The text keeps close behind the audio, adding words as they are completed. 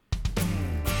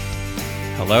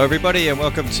Hello everybody and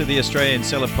welcome to the Australian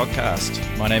Seller Podcast.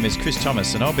 My name is Chris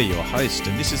Thomas and I'll be your host,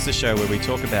 and this is the show where we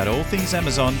talk about all things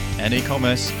Amazon and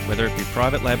e-commerce, whether it be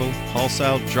private label,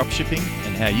 wholesale, dropshipping,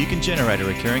 and how you can generate a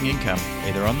recurring income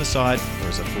either on the side or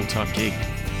as a full-time gig.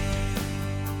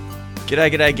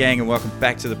 G'day gang, and welcome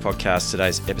back to the podcast.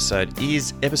 Today's episode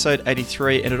is episode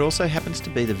 83, and it also happens to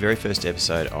be the very first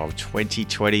episode of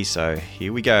 2020. So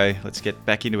here we go. Let's get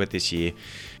back into it this year.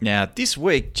 Now, this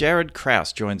week, Jaryd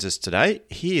Krause joins us today.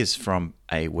 He is from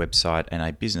a website and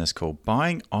a business called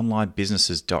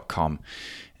buyingonlinebusinesses.com.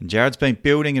 And Jaryd's been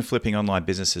building and flipping online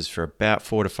businesses for about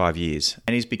 4 to 5 years.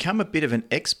 And he's become a bit of an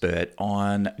expert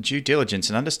on due diligence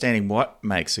and understanding what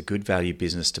makes a good value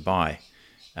business to buy.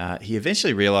 He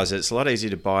eventually realised that it's a lot easier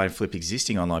to buy and flip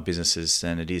existing online businesses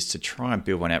than it is to try and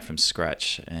build one out from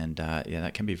scratch. And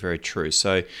that can be very true.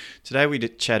 So today we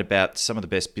chat about some of the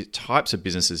best types of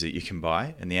businesses that you can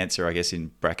buy. And the answer, I guess,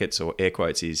 in brackets or air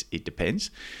quotes is it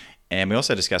depends. And we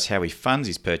also discuss how he funds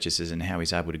his purchases and how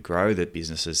he's able to grow the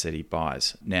businesses that he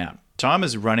buys. Now, time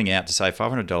is running out to save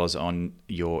 $500 on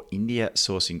your India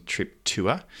sourcing trip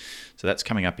tour. So that's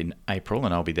coming up in April,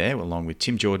 and I'll be there along with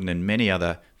Tim Jordan and many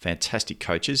other fantastic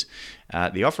coaches.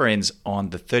 The offer ends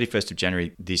on the 31st of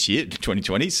January this year,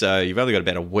 2020, so you've only got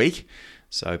about a week.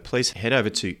 So please head over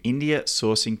to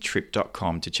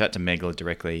indiasourcingtrip.com to chat to Megla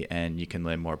directly, and you can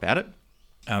learn more about it.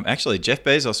 Actually, Jeff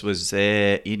Bezos was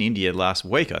there in India last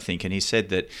week, I think, and he said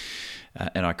that,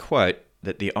 and I quote,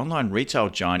 that the online retail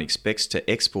giant expects to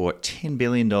export $10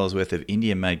 billion worth of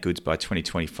Indian-made goods by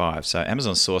 2025. So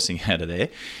Amazon's sourcing out of there.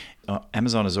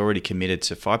 Amazon has already committed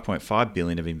to $5.5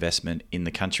 billion of investment in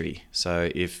the country. So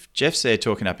if Jeff's there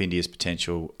talking up India's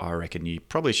potential, I reckon you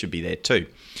probably should be there too.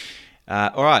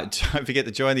 All right, don't forget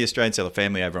to join the Australian Seller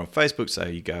family over on Facebook. So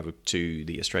you go over to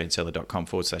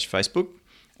theaustralianseller.com/Facebook.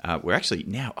 We're actually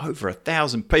now over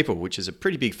 1,000 people, which is a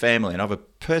pretty big family. And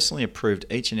I've personally approved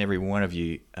each and every one of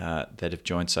you that have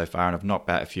joined so far, and I've knocked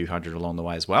back a few hundred along the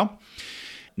way as well.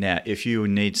 Now, if you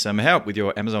need some help with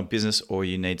your Amazon business or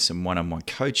you need some one-on-one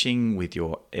coaching with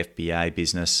your FBA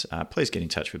business, please get in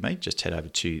touch with me. Just head over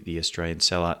to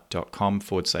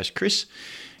theaustralianseller.com/Chris.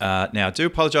 Now, I do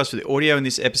apologize for the audio in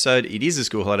this episode. It is the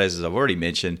school holidays, as I've already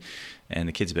mentioned, and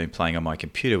the kids have been playing on my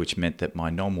computer, which meant that my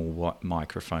normal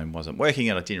microphone wasn't working,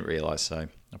 and I didn't realize, so I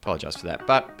apologize for that.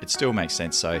 But it still makes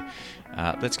sense, so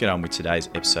let's get on with today's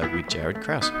episode with Jaryd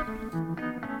Krause.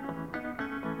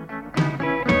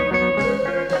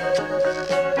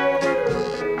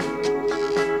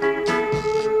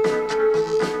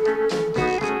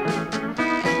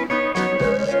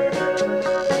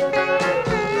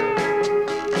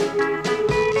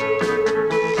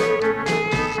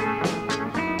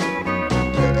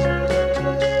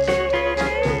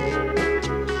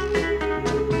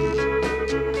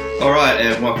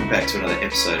 And welcome back to another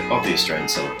episode of the Australian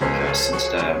Seller Podcast. And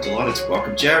today I'm delighted to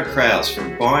welcome Jaryd Krause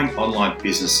from Buying Online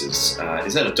Businesses.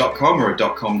 Is that a .com or a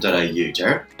 .com.au,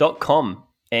 Jaryd? .com.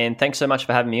 And thanks so much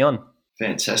for having me on.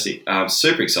 Fantastic. I'm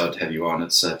super excited to have you on.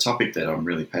 It's a topic that I'm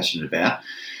really passionate about,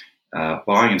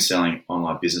 buying and selling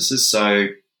online businesses. So,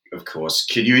 of course,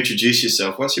 can you introduce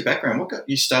yourself? What's your background? What got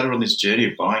you started on this journey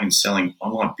of buying and selling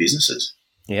online businesses?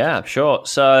 Yeah, sure.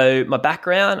 So my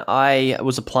background, I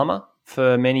was a plumber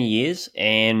for many years,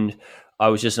 and I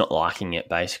was just not liking it,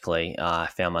 basically. I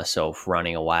found myself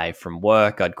running away from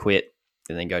work. I'd quit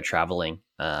and then go traveling.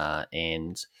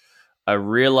 And I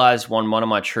realized on one of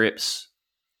my trips,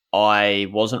 I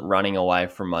wasn't running away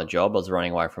from my job. I was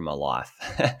running away from my life,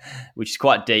 which is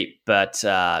quite deep, but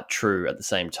true at the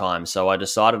same time. So I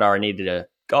decided I needed a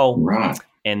goal. Right.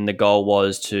 And the goal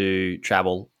was to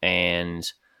travel, and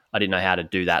I didn't know how to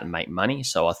do that and make money,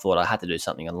 so I thought I had to do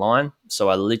something online. So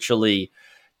I literally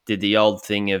did the old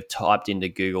thing of typed into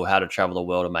Google how to travel the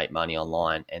world and make money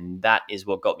online, and that is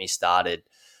what got me started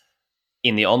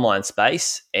in the online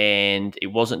space. And it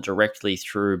wasn't directly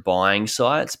through buying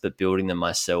sites, but building them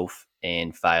myself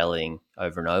and failing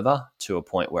over and over to a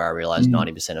point where I realized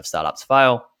 90% of startups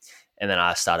fail, and then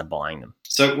I started buying them.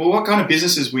 So, what kind of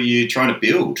businesses were you trying to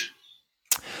build?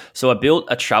 So I built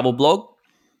a travel blog,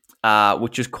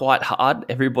 which was quite hard.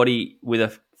 Everybody with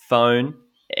a phone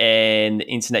and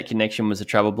internet connection was a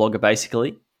travel blogger,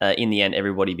 basically. In the end,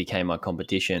 everybody became my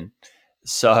competition.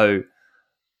 So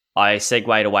I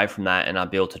segued away from that, and I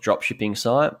built a dropshipping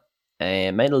site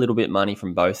and made a little bit of money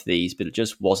from both these, but it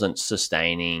just wasn't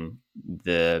sustaining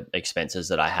the expenses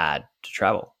that I had to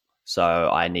travel. So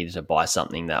I needed to buy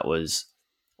something that was,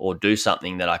 or do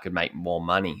something that I could make more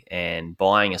money, and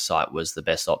buying a site was the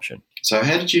best option. So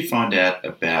how did you find out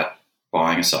about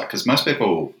buying a site? Because most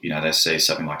people, they see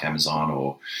something like Amazon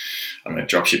or, I don't know,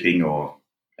 dropshipping or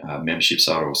membership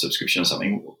site or subscription or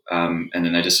something, and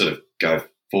then they just sort of go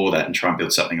for that and try and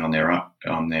build something on their own.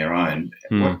 How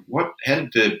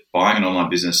did the buying an online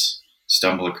business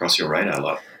stumble across your radar?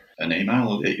 Like an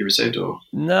email that you received, or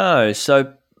No.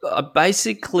 So I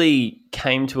basically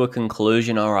came to a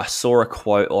conclusion, or I saw a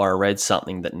quote, or I read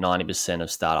something that 90% of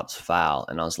startups fail,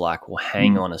 and I was like, well,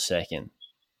 hang on a second.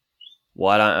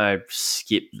 Why don't I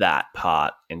skip that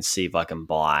part and see if I can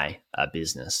buy a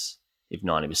business if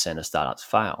 90% of startups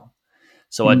fail?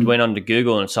 So I went onto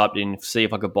Google and typed in, see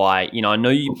if I could buy, I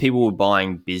know people were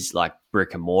buying like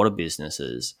brick and mortar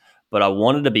businesses, but I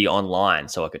wanted to be online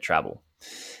so I could travel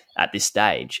at this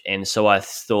stage. And so I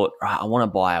thought, right, I want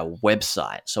to buy a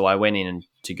website. So I went in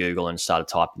to Google and started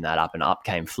typing that up, and up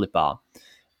came Flipper.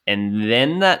 And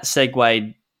then that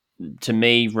segued to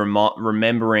me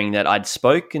remembering that I'd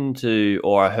spoken to,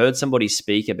 or I heard somebody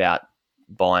speak about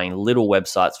buying little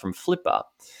websites from Flipper.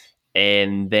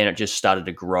 And then it just started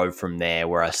to grow from there,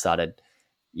 where I started,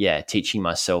 teaching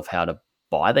myself how to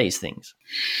buy these things.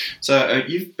 So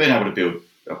you've been able to build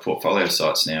a portfolio of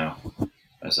sites now,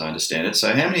 as I understand it.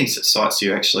 So how many sites do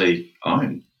you actually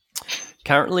own?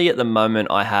 Currently, at the moment,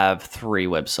 I have 3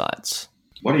 websites.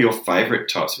 What are your favourite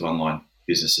types of online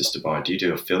businesses to buy? Do you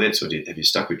do affiliates, or have you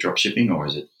stuck with drop shipping, or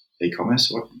is it e-commerce?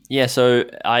 Yeah, so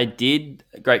I did.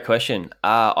 Great question.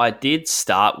 I did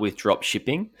start with drop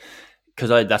shipping because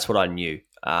that's what I knew.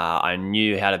 I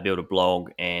knew how to build a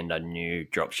blog, and I knew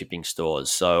drop shipping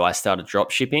stores. So I started drop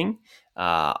shipping.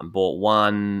 I bought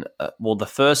one. The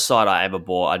first site I ever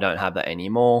bought, I don't have that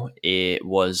anymore. It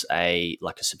was a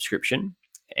subscription,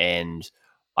 and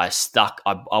I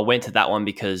went to that one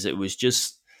because it was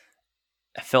just,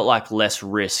 it felt like less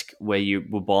risk, where you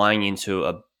were buying into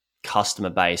a customer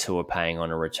base who were paying on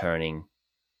a returning,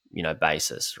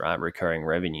 basis, right? Recurring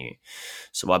revenue.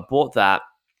 So I bought that.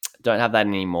 Don't have that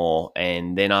anymore.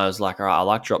 And then I was like, all right, I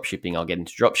like drop shipping. I'll get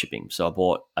into drop shipping. So I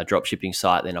bought a drop shipping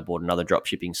site. Then I bought another drop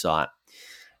shipping site.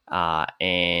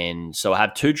 And so I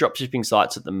have 2 drop shipping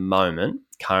sites at the moment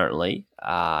currently.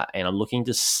 And I'm looking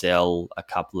to sell a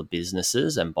couple of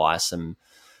businesses and buy some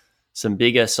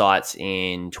bigger sites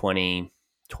in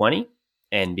 2020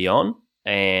 and beyond,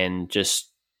 and just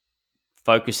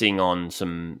focusing on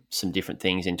some different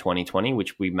things in 2020,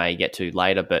 which we may get to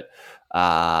later. But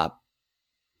that's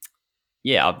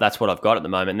what I've got at the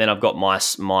moment. And then I've got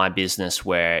my business,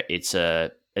 where it's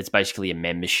basically a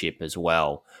membership as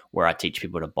well, where I teach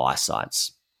people to buy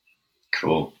sites.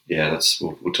 Cool. Yeah,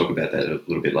 we'll talk about that a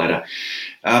little bit later.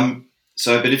 But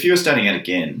if you were starting out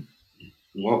again,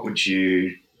 what would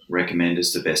you recommend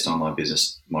as the best online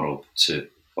business model to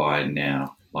buy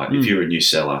now? Like if you're a new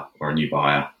seller or a new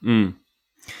buyer?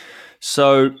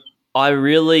 So I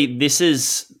wouldn't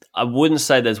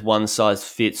say there's one size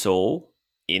fits all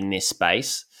in this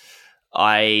space.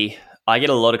 I get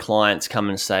a lot of clients come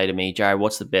and say to me, Jaryd,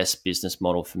 what's the best business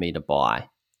model for me to buy?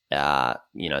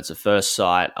 It's a first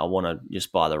site. I want to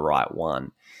just buy the right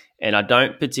one. And I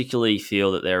don't particularly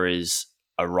feel that there is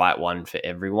a right one for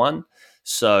everyone.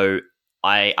 So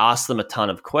I ask them a ton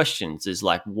of questions, is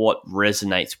like, what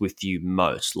resonates with you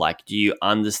most? Like, do you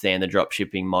understand the drop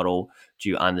shipping model? Do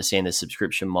you understand the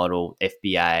subscription model,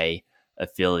 FBA,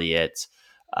 affiliate?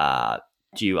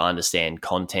 Do you understand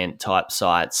content type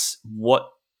sites? What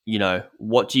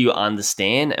do you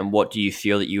understand, and what do you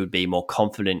feel that you would be more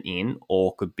confident in,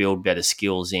 or could build better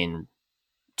skills in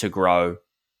to grow,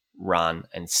 run,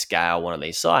 and scale one of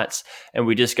these sites? And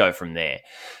we just go from there.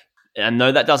 And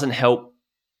no, that doesn't help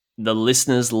the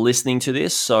listeners listening to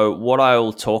this. So what I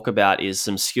will talk about is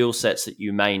some skill sets that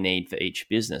you may need for each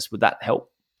business. Would that help?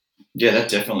 Yeah, that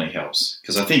definitely helps,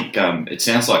 because I think it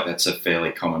sounds like that's a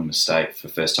fairly common mistake for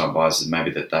first-time buyers, is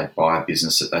maybe that they buy a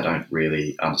business that they don't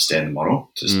really understand the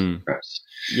model. Perhaps.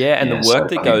 And the work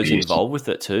that goes involved with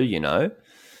it too,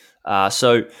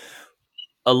 So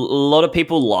a lot of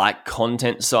people like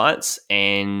content sites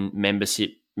and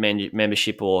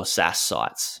membership or SaaS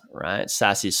sites, right?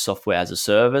 SaaS is software as a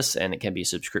service, and it can be a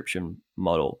subscription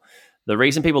model. The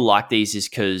reason people like these is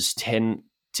because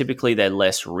typically they're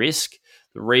less risk.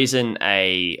 The reason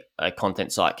a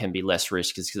content site can be less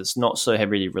risk is because it's not so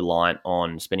heavily reliant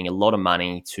on spending a lot of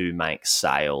money to make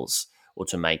sales or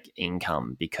to make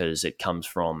income, because it comes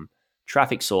from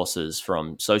traffic sources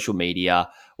from social media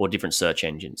or different search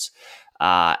engines.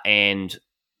 And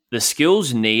the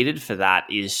skills needed for that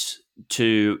is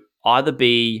to either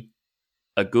be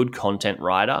a good content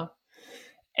writer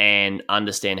and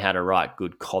understand how to write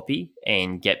good copy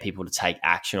and get people to take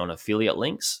action on affiliate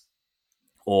links,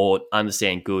 or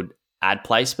understand good ad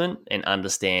placement and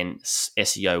understand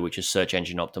SEO, which is search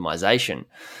engine optimization.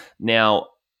 Now,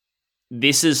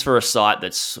 this is for a site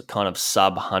that's kind of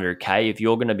sub 100K. If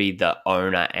you're going to be the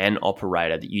owner and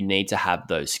operator, that you need to have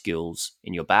those skills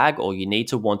in your bag, or you need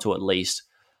to want to at least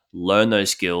learn those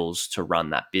skills to run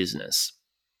that business.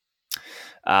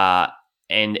 And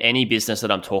any business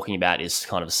that I'm talking about is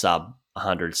kind of sub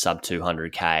 100, sub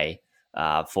 200K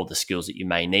for the skills that you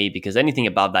may need, because anything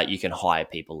above that, you can hire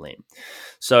people in.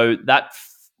 So that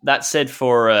said,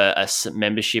 for a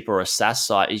membership or a SaaS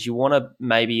site, is you want to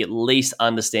maybe at least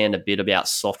understand a bit about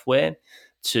software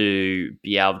to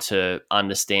be able to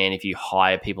understand if you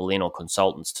hire people in or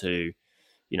consultants to,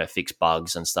 fix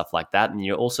bugs and stuff like that. And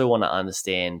you also want to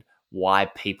understand why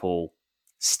people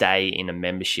stay in a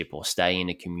membership or stay in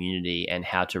a community, and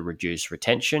how to reduce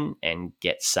retention and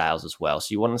get sales as well.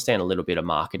 So you want to understand a little bit of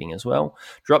marketing as well.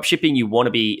 Dropshipping,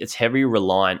 it's heavily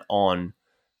reliant on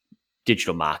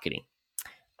digital marketing.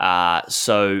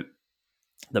 So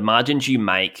the margins you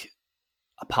make,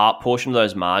 a portion of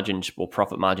those margins or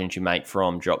profit margins you make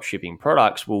from drop shipping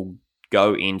products will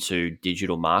go into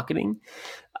digital marketing.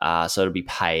 So it'll be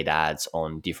paid ads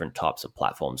on different types of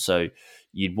platforms. So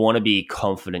you'd want to be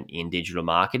confident in digital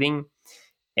marketing.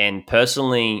 And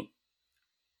personally,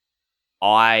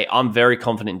 I'm very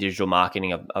confident in digital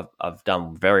marketing. I've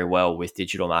done very well with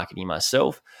digital marketing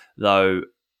myself, though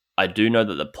I do know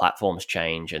that the platforms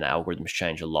change and the algorithms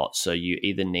change a lot. So you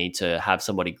either need to have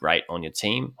somebody great on your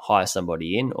team, hire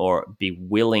somebody in, or be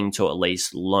willing to at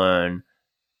least learn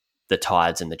the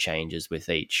tides and the changes with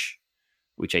each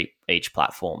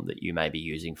platform that you may be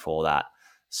using for that.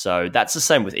 So that's the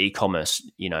same with e-commerce.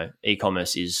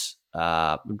 E-commerce is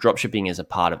dropshipping is a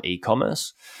part of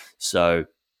e-commerce. So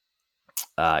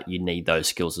you need those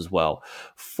skills as well.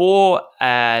 So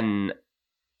an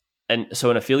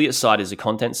affiliate site is a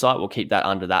content site. We'll keep that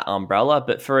under that umbrella.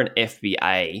 But for an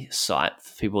FBA site,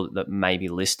 for people that may be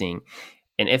listening,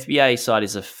 an FBA site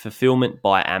is a fulfillment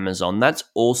by Amazon. That's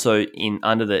also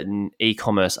under the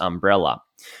e-commerce umbrella.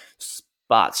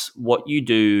 But what you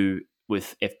do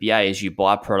with FBA is you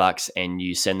buy products and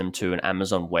you send them to an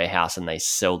Amazon warehouse, and they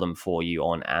sell them for you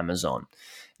on Amazon.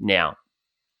 Now,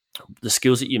 the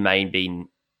skills that you may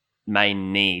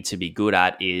need to be good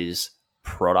at is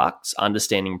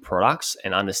understanding products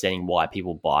and understanding why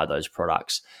people buy those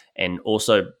products, and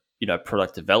also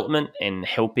product development and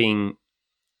helping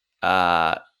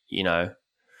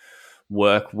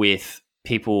work with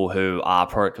people who are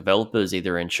product developers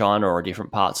either in China or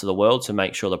different parts of the world to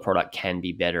make sure the product can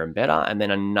be better and better. And then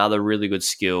another really good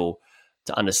skill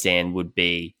to understand would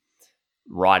be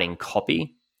writing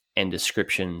copy and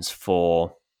descriptions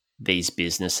for these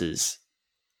businesses.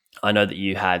 I know that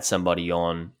you had somebody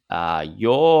on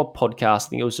your podcast, I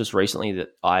think it was just recently, that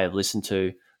I have listened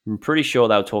to. I'm pretty sure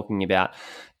they were talking about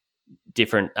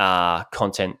different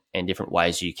content and different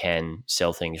ways you can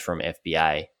sell things from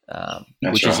FBA,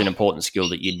 which is an important skill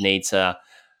that you'd need to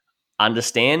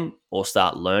understand or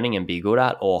start learning and be good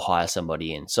at, or hire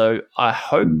somebody in. So I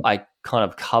hope I kind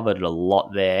of covered a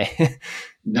lot there.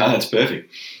 No, that's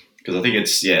perfect, because I think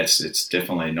it's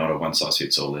definitely not a one size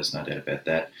fits all. There's no doubt about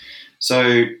that.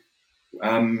 So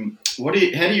how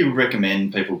do you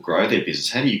recommend people grow their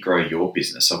business? How do you grow your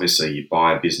business? Obviously, you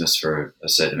buy a business for a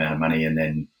certain amount of money, and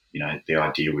then the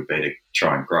idea would be to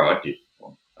try and grow it.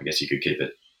 I guess you could keep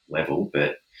it level,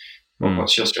 but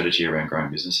what's your strategy around growing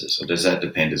businesses? Or does that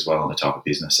depend as well on the type of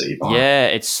business that you buy? Yeah,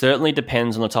 it certainly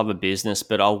depends on the type of business,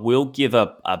 but I will give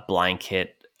a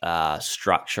blanket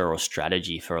structure or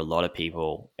strategy for a lot of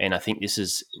people. And I think this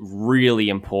is really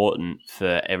important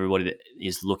for everybody that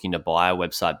is looking to buy a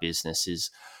website business. Is,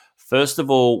 first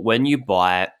of all, when you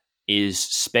buy it, is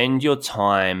spend your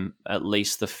time, at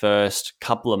least the first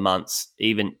couple of months,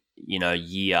 even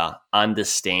year,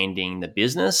 understanding the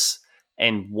business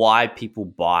and why people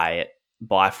buy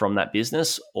from that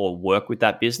business or work with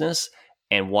that business,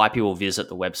 and why people visit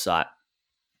the website.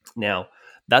 Now,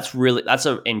 that's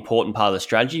an important part of the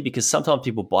strategy, because sometimes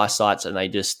people buy sites and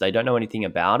they don't know anything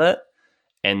about it,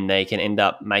 and they can end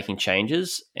up making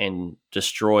changes and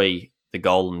destroy the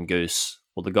golden goose,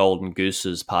 or the golden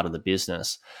goose's part of the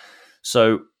business.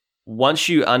 So once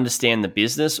you understand the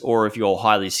business, or if you're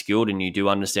highly skilled and you do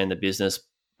understand the business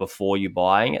before you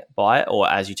buy it, or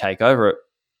as you take over it,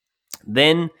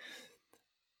 then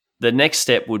the next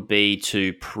step would be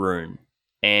to prune.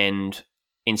 And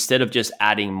instead of just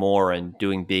adding more and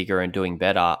doing bigger and doing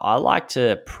better, I like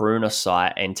to prune a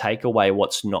site and take away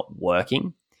what's not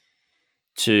working,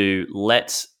 to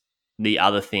let the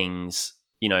other things,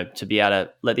 to be able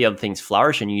to let the other things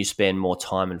flourish, and you spend more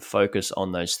time and focus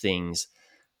on those things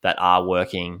that are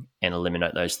working and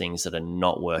eliminate those things that are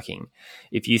not working.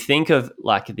 If you think of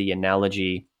like the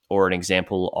analogy or an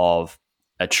example of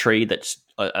a tree that's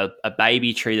a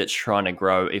baby tree that's trying to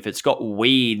grow, if it's got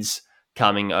weeds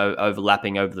coming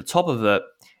overlapping over the top of it,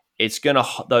 it's gonna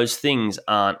those things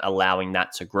aren't allowing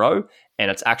that to grow,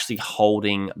 and it's actually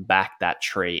holding back that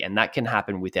tree, and that can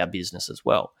happen with our business as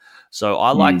well. So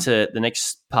I like to, the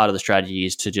next part of the strategy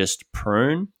is to just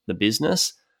prune the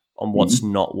business on what's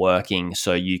not working,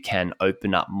 so you can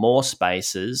open up more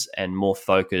spaces and more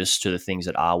focus to the things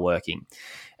that are working.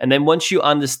 And then once you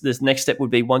this next step would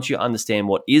be, once you understand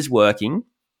what is working,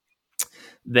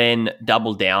 then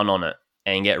double down on it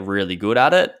and get really good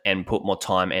at it and put more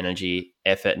time, energy,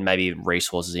 effort, and maybe even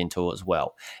resources into it as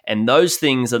well. And those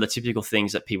things are the typical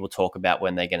things that people talk about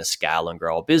when they're going to scale and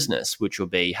grow a business, which will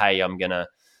be, hey, I'm going to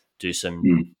do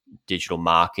some digital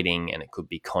marketing, and it could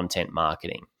be content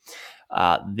marketing.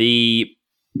 It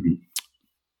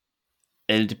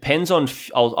depends on,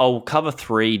 I'll cover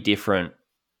 3 different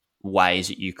ways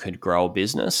that you could grow a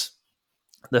business.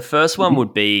 The first one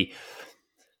would be,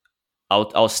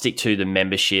 I'll stick to the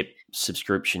membership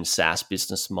subscription SaaS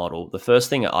business model. The first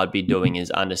thing that I'd be doing is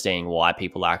understanding why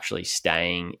people are actually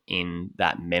staying in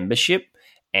that membership,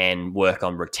 and work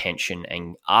on retention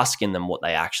and asking them what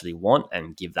they actually want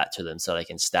and give that to them so they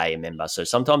can stay a member. So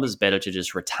sometimes it's better to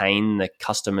just retain the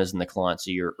customers and the clients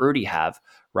that you already have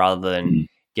rather than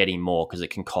getting more, because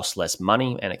it can cost less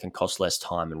money and it can cost less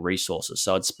time and resources.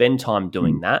 So I'd spend time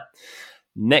doing that.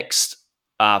 Next,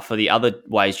 for the other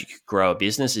ways you could grow a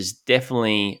business is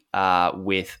definitely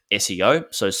with SEO,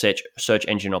 so search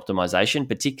engine optimization,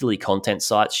 particularly content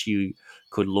sites. You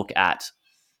could look at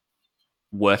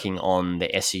working on the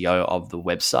SEO of the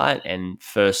website, and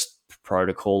first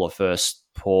protocol or first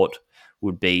port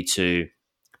would be to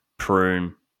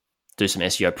do some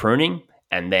SEO pruning,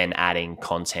 and then adding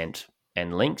content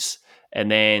and links. And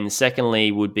then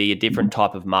secondly would be a different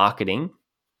type of marketing,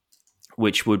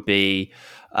 which would be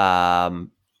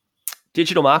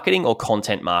digital marketing or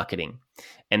content marketing.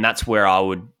 And that's where I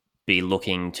would be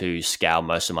looking to scale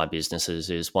most of my businesses,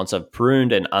 is once I've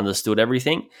pruned and understood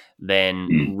everything,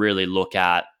 then really look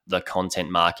at the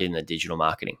content marketing, the digital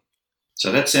marketing.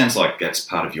 So that sounds like that's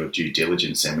part of your due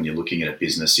diligence. And when you're looking at a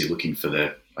business, you're looking for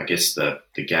the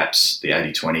gaps, the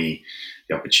 80-20,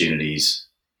 the opportunities,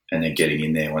 and then getting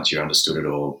in there once you understood it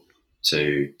all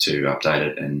to update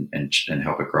it and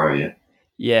help it grow. Yeah.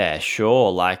 Yeah,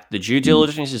 sure. Like the due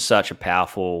diligence is such a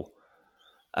powerful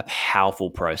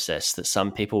process that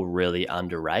some people really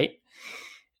underrate.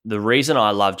 The reason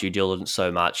I love due diligence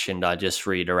so much, and I just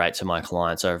reiterate to my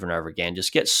clients over and over again,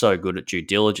 just get so good at due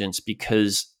diligence,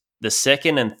 because the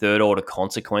second and third order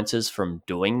consequences from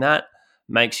doing that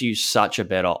makes you such a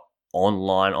better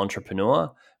online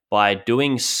entrepreneur. By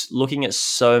looking at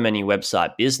so many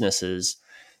website businesses,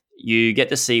 you get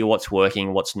to see what's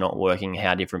working, what's not working,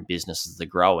 how different businesses are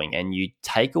growing, and you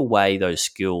take away those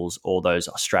skills or those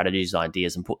strategies,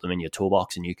 ideas, and put them in your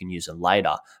toolbox, and you can use them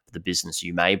later for the business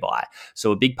you may buy.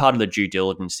 So a big part of the due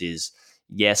diligence is,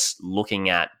 yes, looking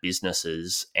at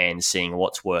businesses and seeing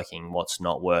what's working, what's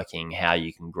not working, how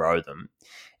you can grow them,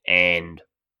 and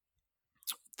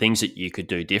things that you could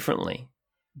do differently.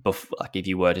 Like if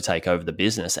you were to take over the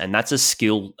business, and that's a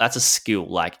skill.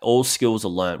 Like all skills are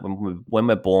learned. When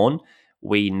we're born,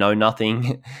 we know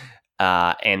nothing,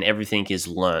 and everything is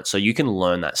learned. So you can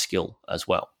learn that skill as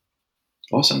well.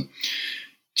 Awesome.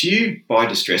 Do you buy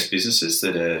distressed businesses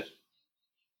that are,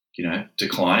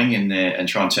 declining and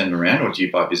try and turn them around, or do you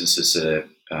buy businesses that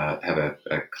have a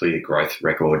clear growth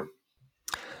record?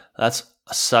 That's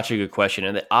such a good question.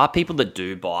 And there are people that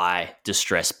do buy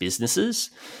distressed businesses.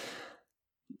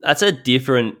 That's a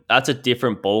different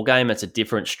ball game. It's a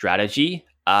different strategy.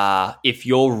 If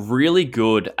you're really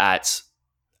good at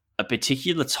a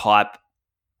particular type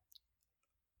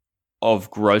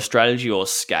of growth strategy or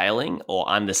scaling, or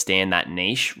understand that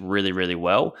niche really, really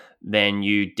well, then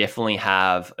you definitely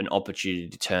have an opportunity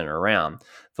to turn it around.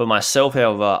 For myself,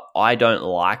 however, I don't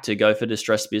like to go for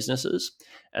distressed businesses.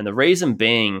 And the reason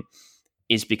being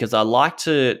is because I like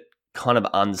to kind of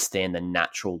understand the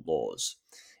natural laws.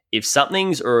 If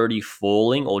something's already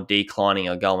falling or declining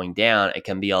or going down, it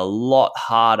can be a lot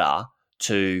harder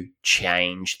to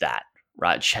change that,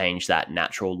 right? Change that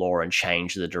natural law and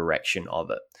change the direction of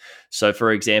it. So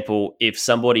for example, if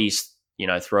somebody,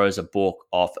 throws a book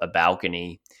off a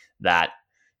balcony that,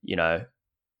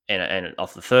 and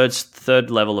off the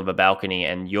third level of a balcony,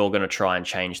 and you're going to try and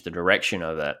change the direction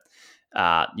of it,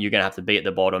 you're going to have to be at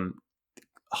the bottom,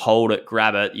 hold it,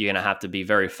 grab it. You're going to have to be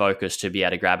very focused to be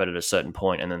able to grab it at a certain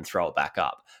point and then throw it back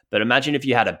up. But imagine if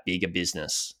you had a bigger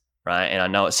business, right? And I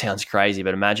know it sounds crazy,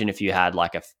 but imagine if you had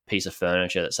like a piece of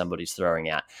furniture that somebody's throwing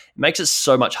out. It makes it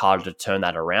so much harder to turn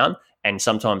that around, and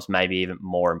sometimes maybe even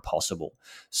more impossible.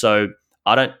 So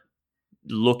I don't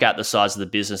look at the size of the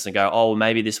business and go, oh, well,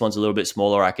 maybe this one's a little bit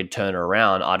smaller, I could turn it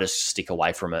around, I just stick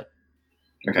away from it.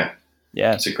 Okay.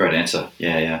 Yeah. That's a great answer.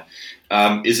 Yeah.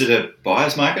 Is it a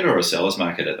buyer's market or a seller's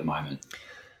market at the moment?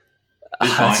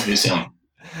 Who's buying, who's selling?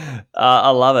 I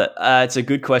love it. It's a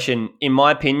good question. In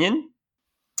my opinion,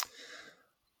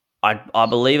 I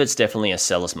believe it's definitely a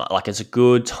seller's market. Like, it's a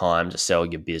good time to sell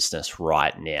your business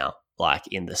right now. Like,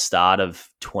 in the start of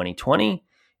 2020,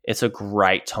 it's a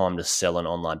great time to sell an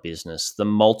online business. The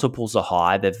multiples are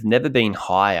high. They've never been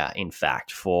higher, in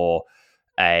fact, for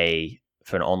an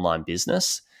online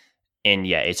business. And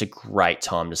yeah, it's a great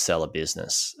time to sell a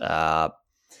business.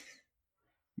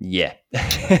 Yeah.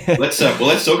 Let's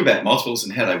talk about multiples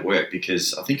and how they work,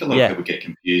 because I think a lot of people get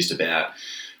confused about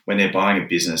when they're buying a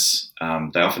business.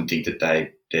 They often think that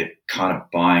they're kind of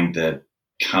buying the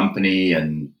company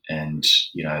and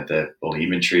all the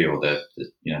inventory or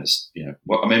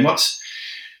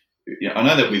I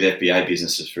know that with FBA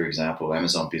businesses, for example,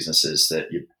 Amazon businesses,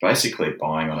 that you're basically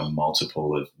buying on a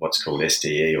multiple of what's called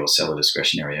SDE, or seller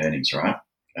discretionary earnings, right?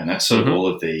 And that's sort of all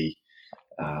of the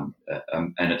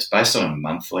and it's based on a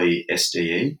monthly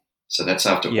SDE. So that's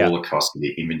after all the costs of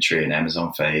the inventory and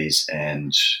Amazon fees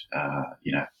and,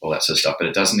 all that sort of stuff. But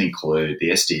it doesn't include the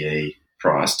SDE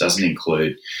price, doesn't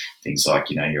include things like,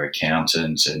 your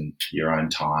accountant and your own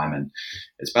time. And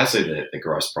it's basically the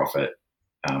gross profit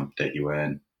that you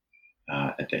earn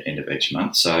at the end of each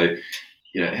month. So,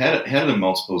 how do the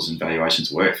multiples and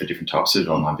valuations work for different types of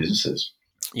online businesses?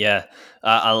 Yeah.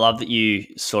 I love that you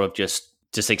sort of just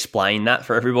explain that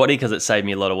for everybody, because it saved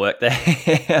me a lot of work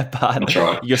there.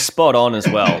 But you're spot on as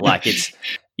well. Like,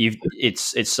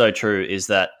 it's so true, is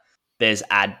that there's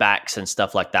ad backs and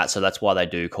stuff like that. So that's why they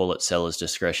do call it seller's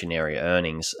discretionary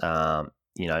earnings.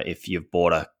 If you've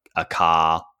bought a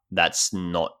car, that's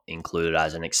not included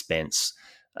as an expense,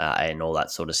 and all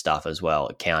that sort of stuff as well,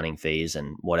 accounting fees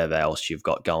and whatever else you've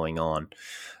got going on.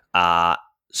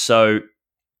 So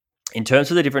in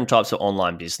terms of the different types of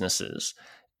online businesses,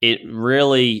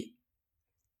 the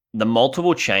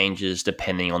multiple changes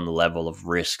depending on the level of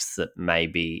risks that may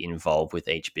be involved with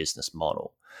each business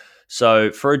model.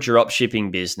 So for a drop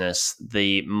shipping business,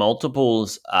 the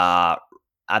multiples are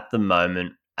at the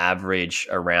moment average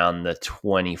around the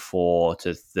 24 to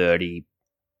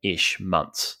 30-ish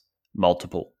months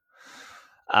multiple.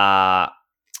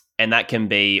 And that can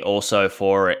be also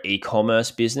for an e-commerce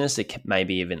business. It may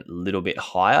be even a little bit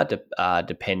higher,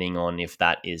 depending on if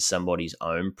that is somebody's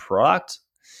own product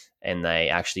and they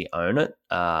actually own it.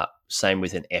 Same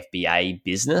with an FBA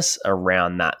business,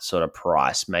 around that sort of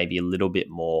price, maybe a little bit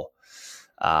more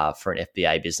for an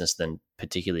FBA business than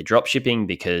particularly drop shipping,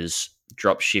 because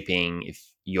drop shipping, if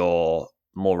you're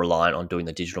more reliant on doing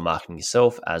the digital marketing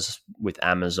yourself, as with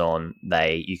Amazon,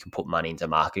 you can put money into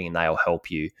marketing and they'll help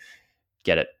you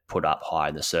get it put up high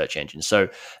in the search engine. So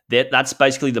that's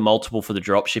basically the multiple for the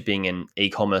drop shipping and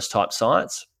e-commerce type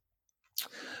sites.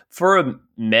 For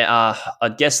I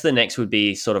guess the next would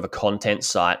be sort of a content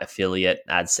site, affiliate,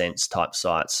 AdSense type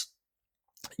sites.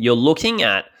 You're looking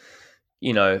at,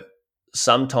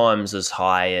 sometimes as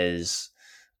high as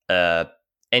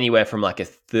anywhere from like a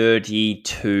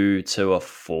 32 to a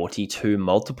 42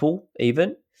 multiple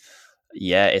even.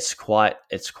 Yeah, it's quite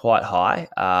high.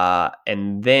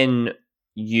 And then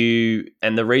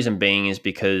and the reason being is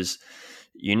because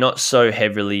you're not so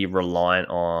heavily reliant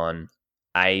on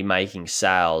A, making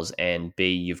sales, and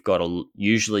B,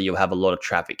 usually you'll have a lot of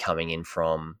traffic coming in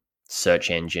from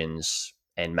search engines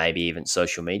and maybe even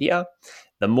social media.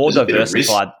 The more There's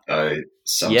diversified, a bit of risk,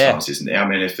 sometimes, isn't there? I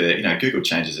mean, if Google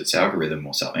changes its algorithm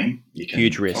or something, you can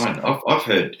huge risk. I've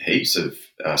heard heaps of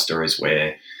stories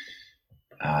where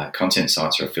content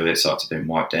sites or affiliate sites have been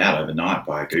wiped out overnight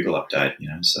by a Google update.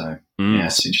 So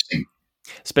it's interesting.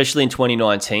 Especially in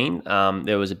 2019,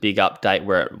 there was a big update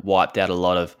where it wiped out a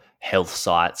lot of health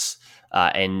sites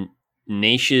and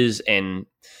niches and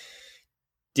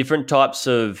different types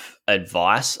of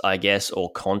advice, I guess,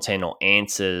 or content or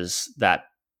answers that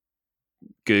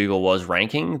Google was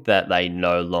ranking that they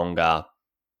no longer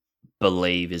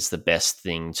believe is the best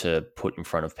thing to put in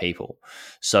front of people.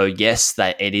 So yes,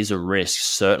 that it is a risk,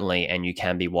 certainly, and you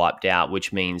can be wiped out,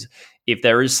 which means if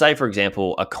there is, say, for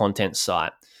example, a content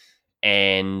site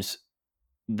and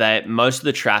that most of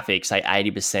the traffic, say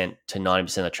 80% to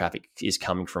 90% of the traffic is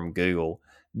coming from Google,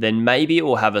 then maybe it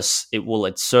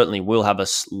certainly will have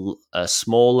a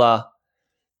smaller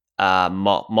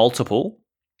multiple,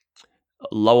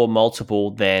 lower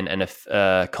multiple than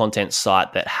a content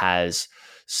site that has,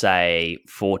 say,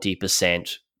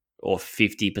 40% or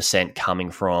 50% coming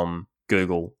from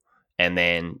Google, and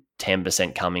then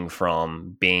 10% coming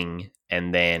from Bing,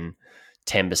 and then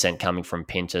 10% coming from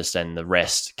Pinterest and the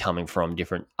rest coming from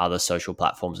different other social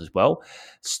platforms as well.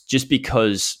 It's just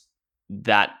because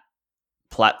that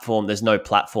platform, there's no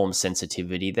platform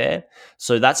sensitivity there.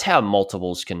 So that's how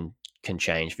multiples can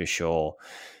change for sure.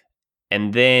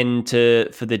 And then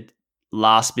for the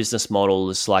last business model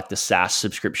is like the SaaS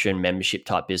subscription membership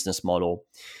type business model.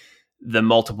 The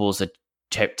multiples are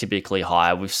typically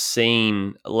higher. We've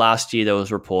seen last year there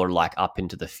was reported like up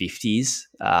into the 50s,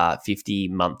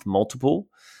 50-month multiple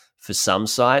for some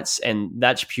sites. And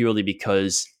that's purely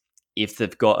because if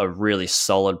they've got a really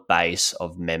solid base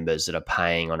of members that are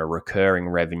paying on a recurring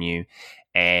revenue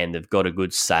and they've got a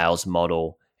good sales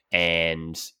model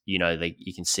and,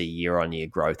 you can see year-on-year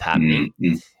growth happening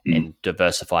and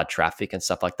diversified traffic and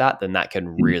stuff like that, then that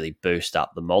can really boost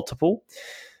up the multiple.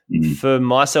 For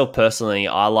myself personally,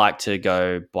 I like to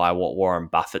go by what Warren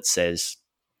Buffett says,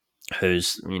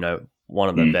 who's, one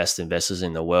of the best investors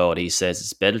in the world. He says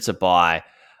it's better to buy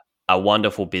a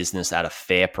wonderful business at a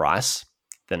fair price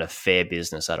than a fair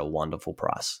business at a wonderful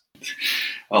price.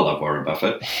 I love Warren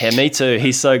Buffett. Yeah, me too.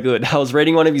 He's so good. I was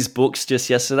reading one of his books just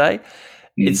yesterday.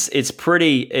 It's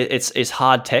pretty, it's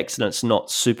hard text and it's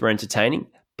not super entertaining,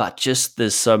 but just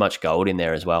there's so much gold in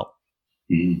there as well.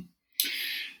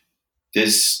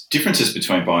 There's differences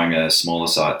between buying a smaller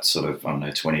site, sort of,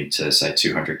 20 to say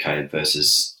 200K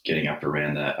versus getting up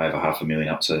around the over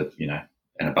 $500,000 up to,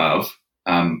 and above.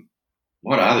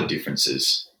 What are the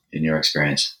differences in your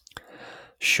experience?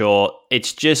 Sure.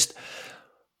 It's just,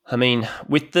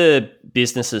 with the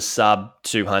businesses sub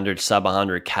 200, sub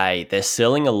 100K, they're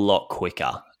selling a lot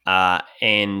quicker.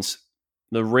 And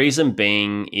the reason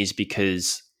being is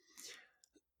because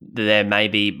there may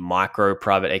be micro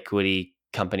private equity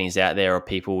companies out there or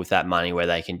people with that money where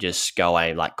they can just go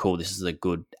away like, cool, this is a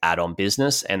good add-on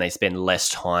business, and they spend less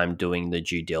time doing the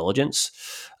due diligence.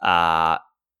 And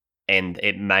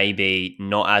it may be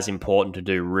not as important to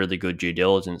do really good due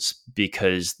diligence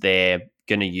because they're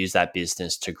going to use that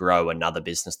business to grow another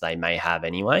business they may have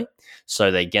anyway.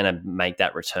 So they're going to make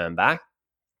that return back.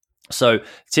 So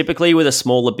typically with a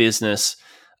smaller business,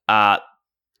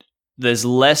 there's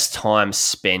less time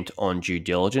spent on due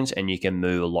diligence and you can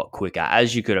move a lot quicker.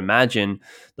 As you could imagine,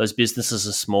 those businesses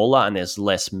are smaller and there's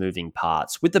less moving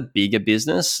parts. With a bigger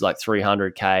business, like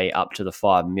 300K up to the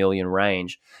 5 million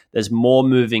range, there's more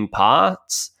moving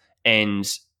parts. And,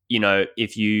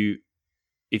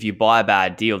 if you buy a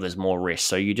bad deal, there's more risk.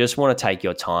 So you just want to take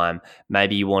your time.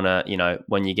 Maybe you want to,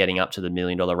 when you're getting up to the $1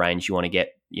 million range, you want to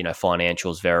get,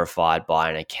 financials verified by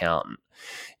an accountant.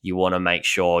 You want to make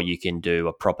sure you can do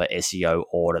a proper SEO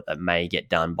audit that may get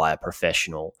done by a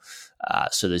professional.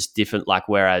 So there's different,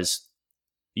 whereas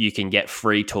you can get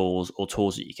free tools or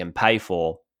tools that you can pay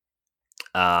for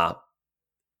buying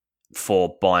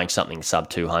something sub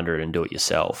 200 and do it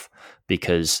yourself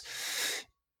because,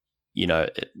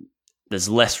 there's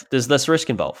less risk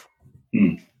involved.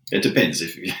 It depends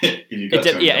if you've got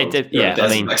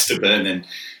bucks to burn, then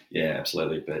yeah,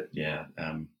 absolutely. But yeah,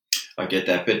 I get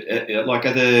that. But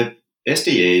are the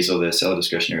SDEs or the seller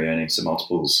discretionary earnings, the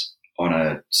multiples on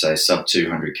a say sub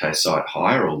 200K site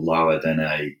higher or lower than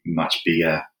a much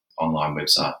bigger online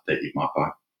website that you might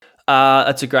buy?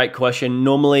 That's a great question.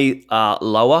 Normally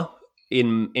lower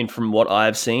in from what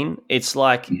I've seen. It's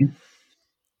like.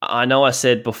 I know I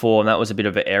said before, and that was a bit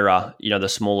of an error, the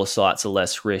smaller sites are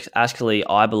less risk. Actually,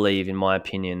 I believe, in my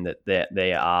opinion, that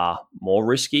they are more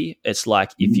risky. It's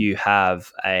like if you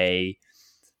have a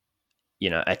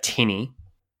tinny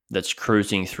that's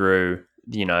cruising through,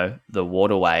 the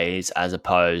waterways as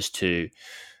opposed to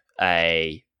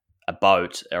a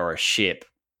boat or a ship,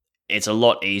 it's a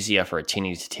lot easier for a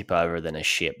tinny to tip over than a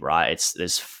ship, right?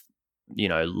 There's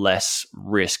less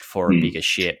risk for a bigger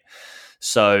ship.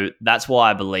 So that's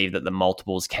why I believe that the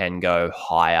multiples can go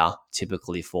higher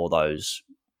typically for those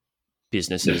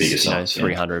businesses, sites,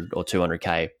 300 or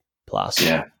 200K plus.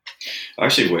 Yeah. I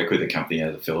actually work with a company out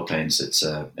of the Philippines. It's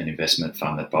an investment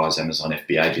fund that buys Amazon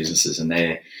FBA businesses, and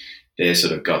they're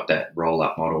sort of got that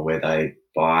roll-up model where they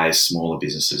buy smaller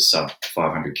businesses, sub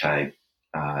 500K,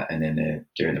 and then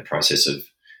they're in the process of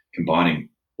combining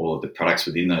all of the products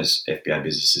within those FBA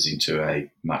businesses into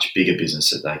a much bigger business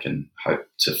that they can hope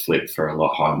to flip for a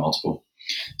lot higher multiple.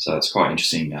 So it's quite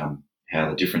interesting how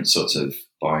the different sorts of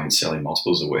buying and selling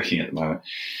multiples are working at the moment.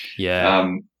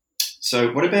 Yeah.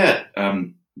 So what about,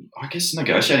 I guess,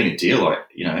 negotiating a deal? Like,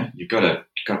 you've got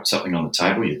something on the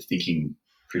table, you're thinking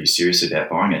pretty seriously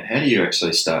about buying it. How do you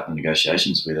actually start the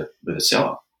negotiations with a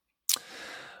seller?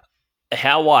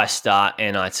 How I start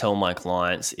and I tell my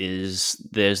clients is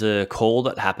there's a call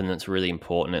that happened that's really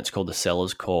important. It's called the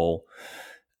seller's call.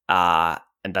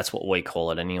 and that's what we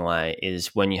call it anyway,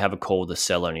 is when you have a call with the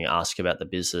seller and you ask about the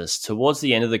business, towards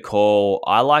the end of the call,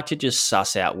 I like to just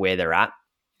suss out where they're at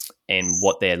and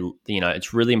what they're,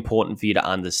 it's really important for you to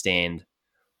understand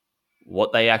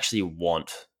what they actually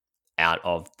want out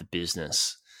of the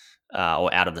business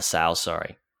or out of the sale,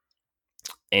 sorry.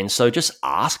 And so just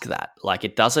ask that. Like,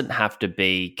 it doesn't have to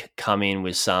be come in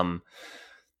with some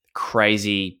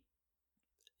crazy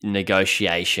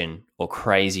negotiation or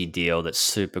crazy deal that's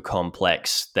super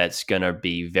complex that's going to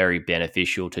be very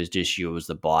beneficial to just you as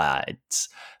the buyer. It's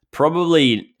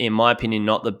probably, in my opinion,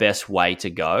 not the best way to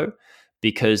go,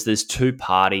 because there's two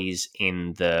parties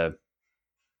in the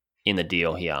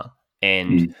deal here.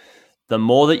 And the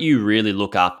more that you really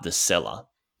look after the seller,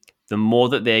 the more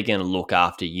that they're going to look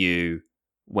after you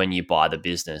when you buy the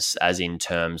business, as in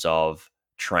terms of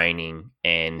training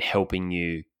and helping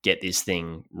you get this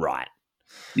thing right.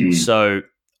 So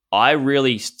I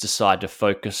really decide to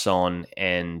focus on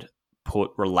and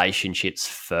put relationships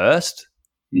first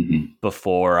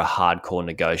before a hardcore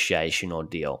negotiation or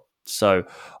deal. So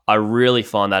I really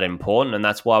find that important. And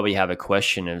that's why we have a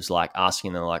question is like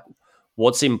asking them, like,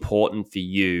 what's important for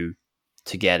you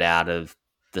to get out of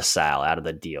the sale, out of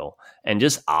the deal? And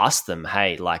just ask them,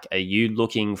 hey, like, are you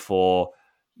looking for,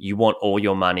 you want all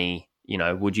your money,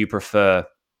 would you prefer,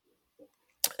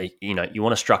 you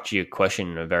want to structure your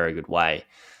question in a very good way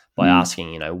by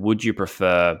asking, would you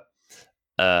prefer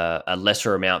a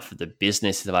lesser amount for the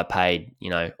business if I paid,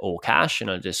 all cash and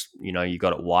I just, you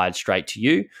got it wired straight to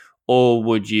you? Or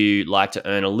would you like to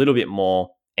earn a little bit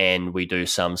more and we do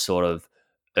some sort of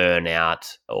earn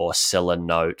out or seller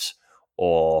note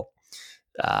or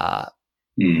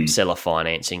seller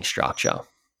financing structure?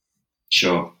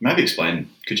 Sure. Could you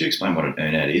explain what an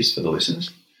earn out is for the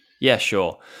listeners? Yeah,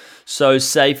 sure. So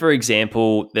say, for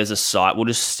example, there's a site, we'll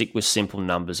just stick with simple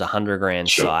numbers, $100,000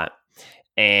 site.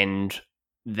 And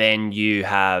then you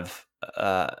have,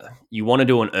 you want to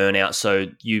do an earn out. So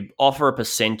you offer a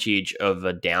percentage of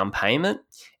a down payment,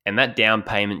 and that down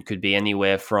payment could be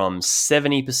anywhere from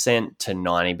 70% to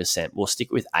 90%. We'll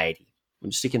stick with 80.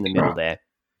 We'll stick in the middle there.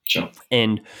 Sure.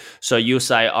 And so you'll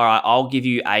say, all right, I'll give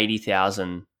you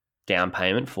 80,000 down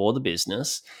payment for the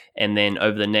business. And then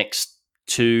over the next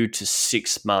 2 to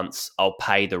 6 months, I'll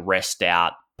pay the rest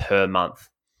out per month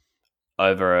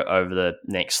over the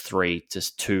next 3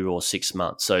 to 2 or 6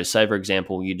 months. So say, for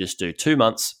example, you just do 2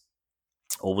 months,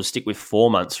 or we'll stick with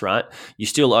 4 months, right? You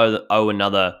still owe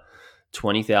another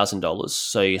 $20,000.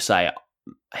 So you say,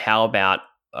 how about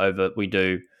we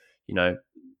do,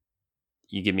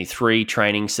 you give me 3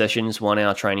 training sessions, 1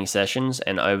 hour training sessions,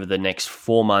 and over the next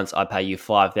 4 months, I pay you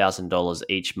 $5,000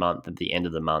 each month at the end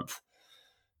of the month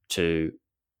to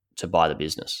buy the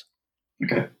business.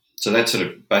 Okay. So that's sort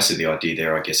of basically the idea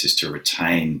there, I guess, is to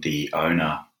retain the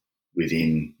owner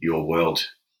within your world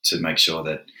to make sure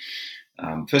that,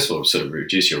 first of all, sort of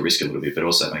reduce your risk a little bit, but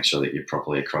also make sure that you're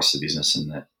properly across the business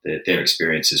and that their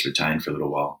experience is retained for a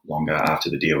little while longer after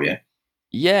the deal, yeah?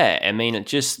 Yeah, I mean, it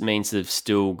just means they've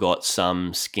still got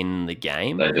some skin in the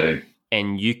game. They do.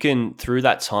 And you can, through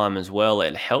that time as well,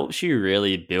 it helps you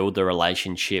really build the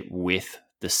relationship with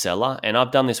the seller. And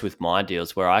I've done this with my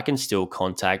deals where I can still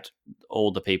contact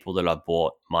all the people that I've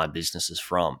bought my businesses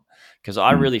from, because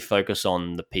I really focus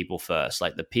on the people first.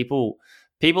 Like, the people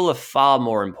are far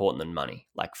more important than money,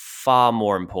 like far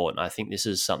more important. I think this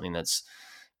is something that's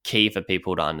key for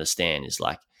people to understand, is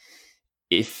like,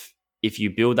 if you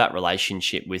build that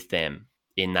relationship with them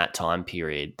in that time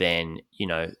period, then,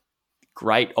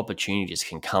 great opportunities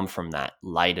can come from that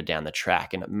later down the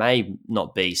track. And it may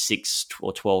not be 6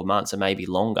 or 12 months, it may be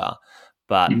longer.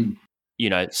 But,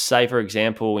 say, for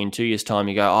example, in 2 years' time,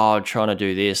 you go, oh, I'm trying to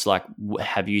do this. Like,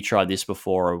 have you tried this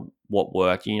before? Or what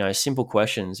worked? Simple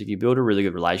questions. If you build a really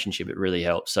good relationship, it really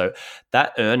helps. So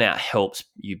that earn out helps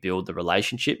you build the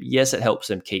relationship. Yes, it helps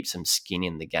them keep some skin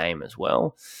in the game as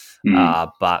well.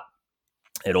 But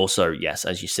it also, yes,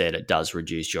 as you said, it does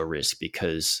reduce your risk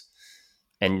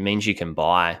and means you can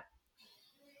buy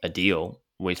a deal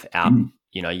without,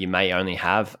 you may only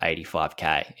have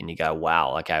 85K and you go,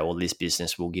 wow, okay, well, this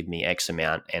business will give me X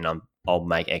amount and I'll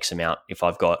make X amount. If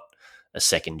I've got a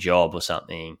second job or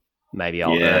something, maybe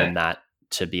I'll earn that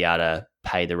to be able to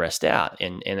pay the rest out.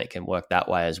 And it can work that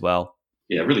way as well.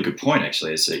 Yeah, really good point,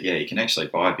 actually. Is that, you can actually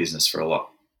buy a business for a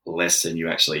lot less than you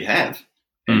actually have.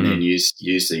 And then use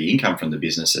the income from the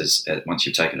business as once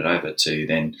you've taken it over to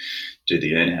then do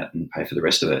the earn out and pay for the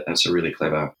rest of it. That's a really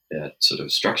clever sort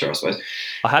of structure, I suppose.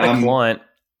 I had a client.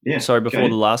 Sorry, before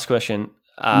the last question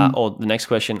or the next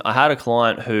question, I had a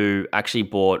client who actually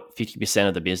bought 50%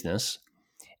 of the business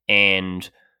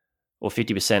or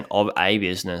 50% of a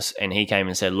business, and he came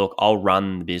and said, "Look, I'll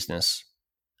run the business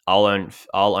I'll own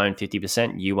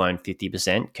 50%, you own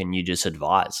 50%. Can you just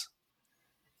advise?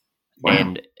 Wow.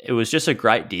 And it was just a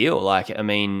great deal. Like, I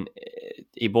mean,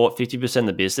 he bought 50% of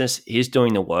the business. He's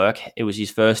doing the work. It was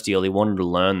his first deal. He wanted to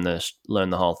learn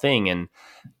the whole thing.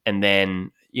 And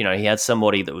then, you know, he had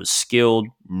somebody that was skilled,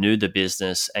 knew the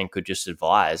business, and could just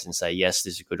advise and say, yes,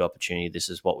 this is a good opportunity. This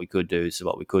is what we could do. This is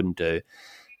what we couldn't do.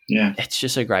 Yeah. It's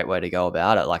just a great way to go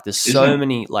about it. Like, there's so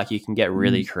many, like, you can get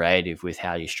really creative with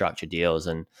how you structure deals.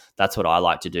 And that's what I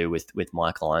like to do with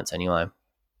my clients anyway.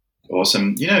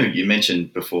 Awesome. You know, you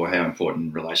mentioned before how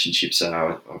important relationships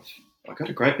are. I got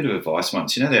a great bit of advice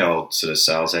once. You know, the old sort of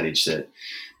sales adage that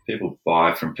people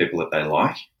buy from people that they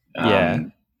like.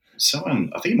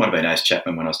 Someone, I think it might have been Ace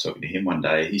Chapman when I was talking to him one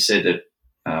day, he said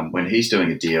that when he's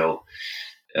doing a deal,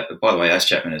 by the way, Ace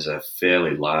Chapman is a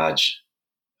fairly large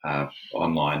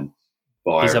online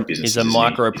buyer of businesses. He's a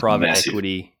micro private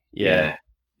equity. Yeah.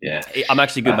 I'm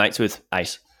actually good mates with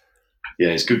Ace.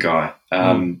 Yeah, he's a good guy.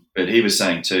 But he was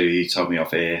saying too, he told me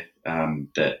off air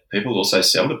that people also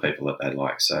sell to people that they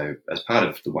like. So as part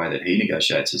of the way that he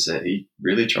negotiates is that he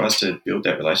really tries to build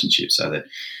that relationship so that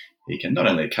he can not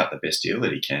only cut the best deal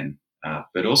that he can,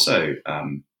 but also,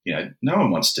 you know, no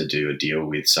one wants to do a deal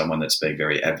with someone that's being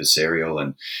very adversarial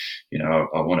and, you know,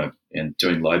 and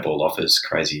doing lowball offers,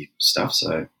 crazy stuff.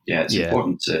 So, yeah, it's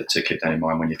important to keep that in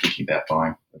mind when you're thinking about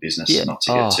buying a business, not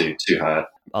to get too hard.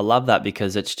 I love that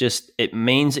because it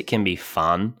means it can be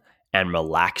fun and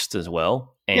relaxed as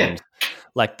well. And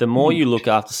like the more you look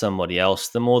after somebody else,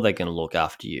 the more they can look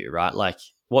after you, right? Like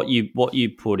what you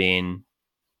put in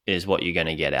is what you're going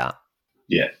to get out.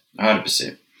 Yeah,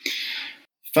 100%.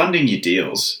 Funding your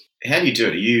deals, how do you do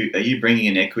it? Are you bringing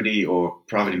in equity or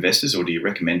private investors, or do you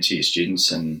recommend to your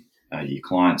students and your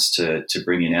clients to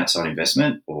bring in outside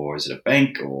investment, or is it a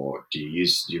bank, or do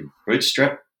you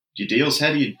bootstrap your deals?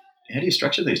 How do you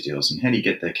structure these deals, and how do you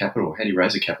get the capital? How do you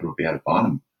raise the capital to be able to buy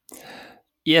them?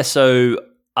 Yeah, so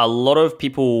a lot of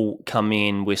people come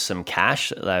in with some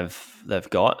cash that they've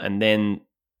got, and then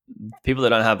people that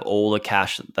don't have all the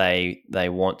cash that they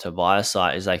want to buy a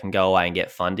site is they can go away and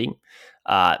get funding.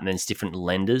 And then it's different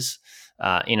lenders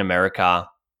in America.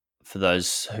 For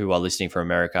those who are listening from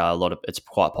America, it's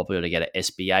quite popular to get an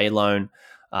SBA loan.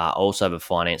 Also have a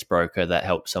finance broker that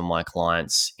helps some of my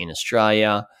clients in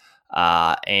Australia.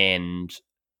 And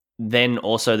then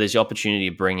also there's the opportunity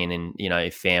to bring in, you know,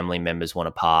 if family members want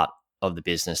a part of the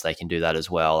business, they can do that as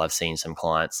well. I've seen some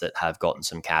clients that have gotten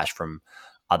some cash from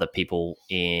other people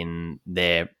in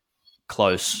their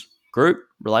close group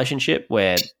relationship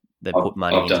where they put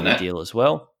money into the deal as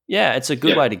well. Yeah, it's a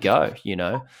good way to go, you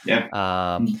know.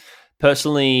 Yeah.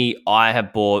 Personally, I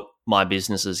have bought my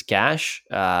businesses cash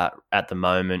at the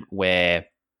moment where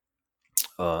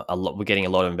we're getting a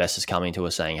lot of investors coming to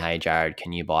us saying, hey, Jaryd,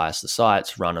 can you buy us the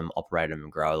sites, run them, operate them,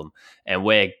 and grow them? And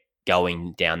we're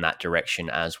going down that direction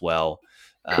as well.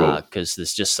 Because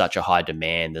there's just such a high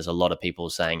demand. There's a lot of people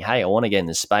saying, hey, I want to get in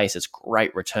this space. It's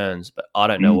great returns, but I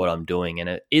don't know what I'm doing. And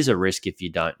it is a risk if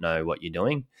you don't know what you're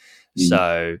doing.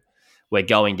 So we're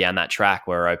going down that track.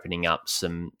 We're opening up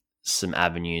some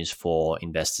avenues for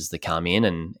investors to come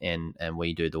in and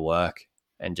we do the work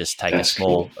and just take a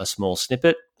small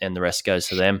snippet and the rest goes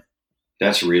to them.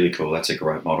 That's really cool. That's a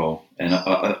great model. And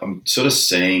I'm sort of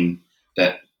seeing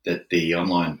that the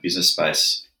online business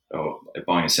space, or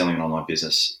buying and selling an online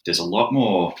business, there's a lot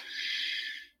more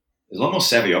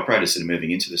savvy operators that are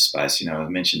moving into this space. You know, I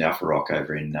mentioned Alpha Rock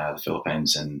over in the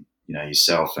Philippines, and you know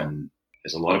yourself, and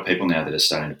there's a lot of people now that are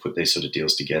starting to put these sort of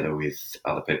deals together with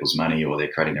other people's money, or they're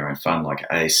creating their own fund. Like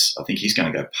Ace, I think he's going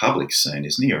to go public soon,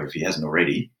 isn't he? Or if he hasn't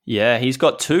already. Yeah, he's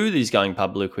got 2 that he's going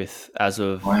public with as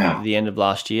of the end of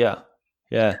last year.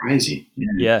 Yeah, crazy.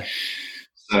 Yeah.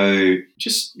 So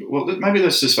maybe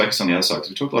let's just focus on the other side, because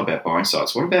we talked a lot about buying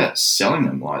sites. What about selling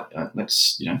them? Like,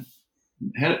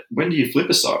 when do you flip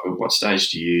a site? At what stage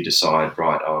do you decide,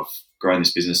 right, I've grown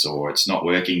this business, or it's not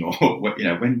working, or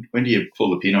when do you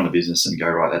pull the pin on a business and go,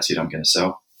 right, that's it, I'm going to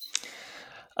sell?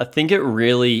 I think it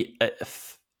really,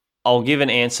 I'll give an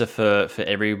answer for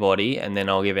everybody, and then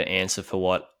I'll give an answer for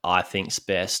what I think's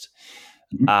best.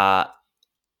 A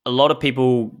lot of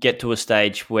people get to a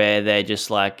stage where they're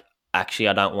just like, actually,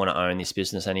 I don't want to own this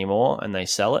business anymore, and they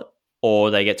sell it. Or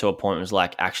they get to a point where it's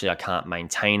like, actually, I can't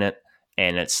maintain it.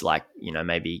 And it's like,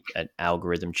 maybe an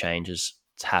algorithm changes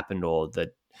it's happened, or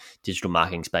the digital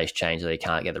marketing space changed, they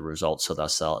can't get the results, so they'll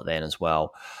sell it then as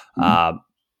well.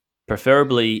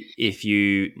 Preferably, if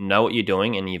you know what you're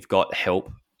doing and you've got help,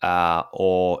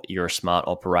 or you're a smart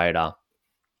operator,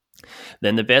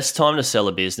 then the best time to sell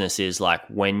a business is like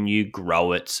when you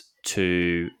grow it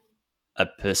to a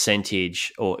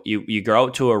percentage, or you grow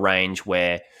it to a range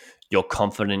where you're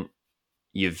confident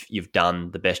you've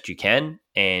done the best you can,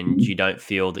 and you don't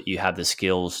feel that you have the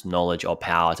skills, knowledge, or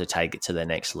power to take it to the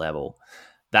next level.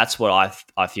 That's what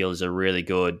I feel is a really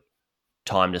good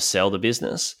time to sell the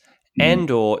business.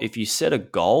 And or if you set a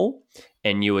goal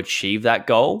and you achieve that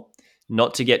goal,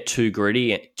 not to get too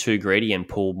greedy and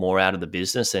pull more out of the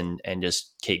business and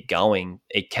just keep going.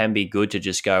 It can be good to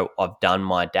just go, I've done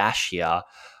my dash here.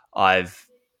 I've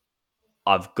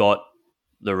got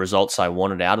the results I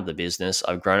wanted out of the business.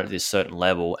 I've grown it to this certain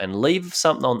level, and leave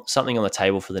something on the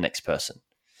table for the next person.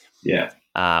 Yeah.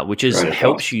 Which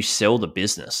helps you sell the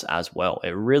business as well.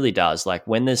 It really does. Like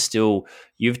when there's still,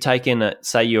 you've taken,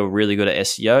 say you're really good at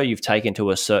SEO, you've taken to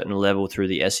a certain level through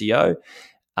the SEO,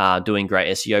 doing great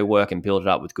SEO work and build it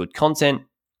up with good content,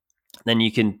 then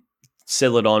you can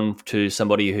sell it on to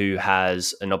somebody who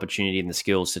has an opportunity and the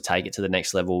skills to take it to the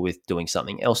next level with doing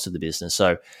something else to the business.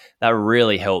 So that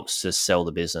really helps to sell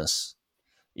the business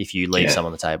if you leave some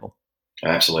on the table.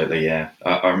 Absolutely, yeah.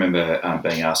 I remember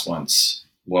being asked once,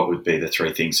 what would be the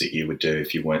 3 things that you would do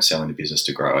if you weren't selling the business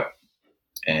to grow it?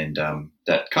 And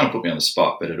that kind of put me on the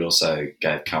spot, but it also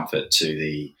gave comfort to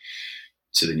the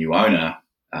new owner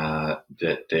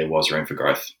that there was room for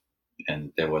growth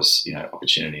and there was,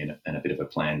 opportunity and a bit of a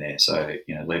plan there. So,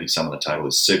 leaving some on the table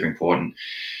is super important.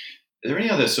 Are there any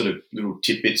other sort of little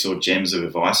tidbits or gems of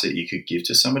advice that you could give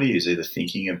to somebody who's either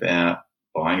thinking about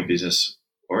buying a business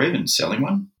or even selling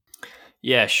one?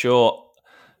 Yeah, sure.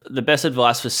 The best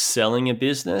advice for selling a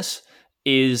business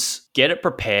is get it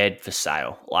prepared for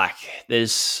sale. Like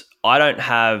I don't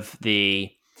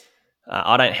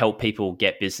help people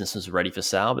get businesses ready for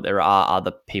sale, but there are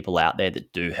other people out there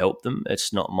that do help them.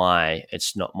 It's not my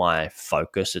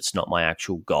focus. It's not my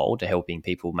actual goal to helping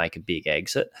people make a big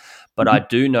exit. But I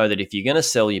do know that if you're going to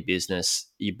sell your business,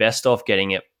 you're best off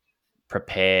getting it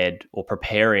prepared or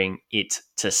preparing it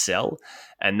to sell.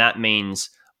 And that means,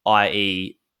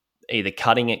 i.e., either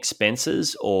cutting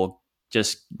expenses or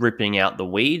just ripping out the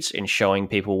weeds and showing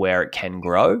people where it can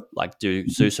grow, like do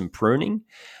some pruning.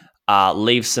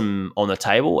 Leave some on the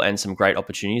table and some great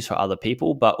opportunities for other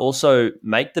people, but also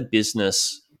make the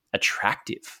business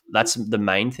attractive. That's the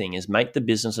main thing, is make the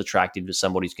business attractive to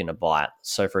somebody who's going to buy it.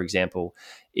 So for example,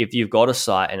 if you've got a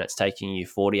site and it's taking you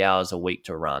 40 hours a week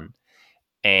to run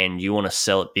and you want to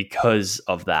sell it because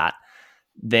of that,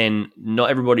 then not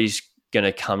everybody's going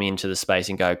to come into the space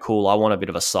and go, cool, I want a bit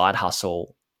of a side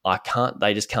hustle.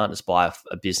 They just can't just buy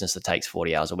a business that takes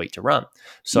 40 hours a week to run.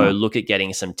 So look at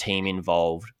getting some team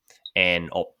involved and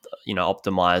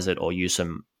optimize it, or use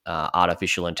some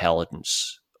artificial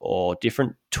intelligence or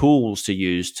different tools to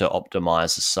use to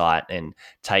optimize the site and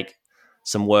take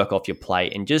some work off your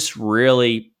plate. And just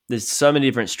really, there's so many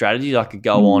different strategies. I could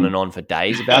go on and on for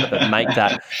days about it, but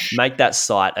make that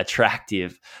site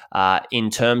attractive. In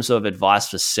terms of advice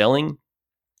for selling,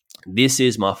 this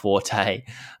is my forte.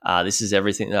 This is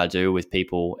everything that I do with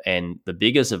people. And the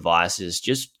biggest advice is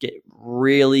just get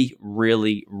really,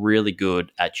 really, really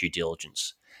good at due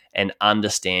diligence and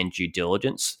understand due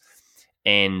diligence,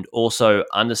 and also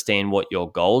understand what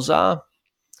your goals are,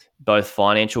 both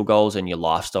financial goals and your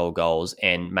lifestyle goals,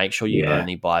 and make sure you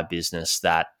only buy a business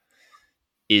that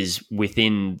is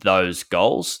within those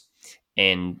goals,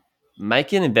 and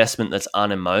make an investment that's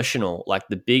unemotional. Like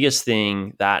the biggest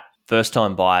thing that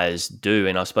first-time buyers do,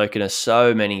 and I've spoken to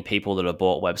so many people that have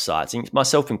bought websites,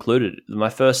 myself included. My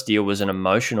first deal was an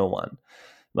emotional one.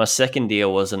 My second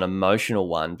deal was an emotional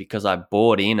one because I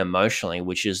bought in emotionally,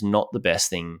 which is not the best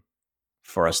thing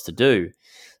for us to do.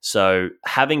 So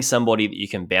having somebody that you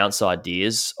can bounce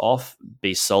ideas off,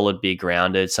 be solid, be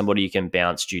grounded, somebody you can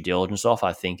bounce due diligence off,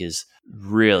 I think is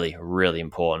really, really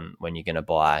important when you're going to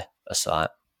buy a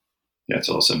site. That's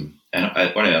awesome. And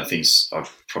one of the other things I'd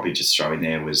probably just throw in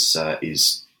there is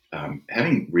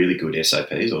having really good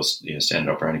SOPs or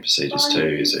standard operating procedures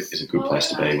too is a good place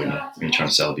to be when you're trying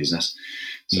to sell a business.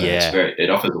 So it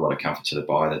offers a lot of comfort to the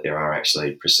buyer that there are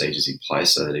actually procedures in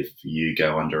place, so that if you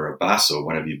go under a bus or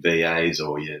one of your VAs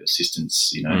or your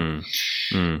assistants,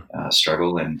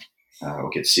 struggle and or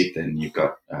get sick, then you've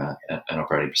got an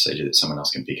operating procedure that someone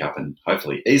else can pick up and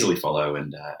hopefully easily follow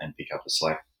and pick up the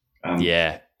slack.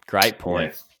 Great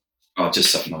point.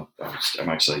 Just something I'm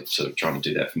actually sort of trying to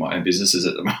do that for my own businesses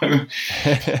at the moment.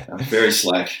 I'm very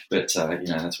slack, but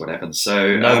that's what happens.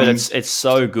 So but it's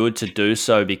so good to do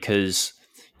so, because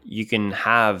you can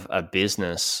have a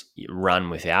business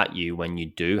run without you when you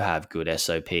do have good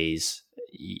SOPs.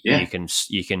 You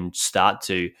can start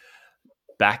to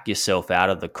back yourself out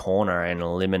of the corner and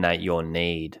eliminate your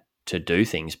need to do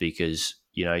things, because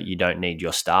you don't need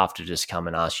your staff to just come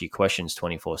and ask you questions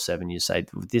 24/7. You say,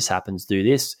 if this happens, do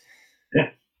this. Yeah.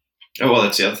 Oh, well,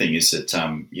 that's the other thing is that,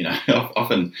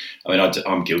 often, I mean,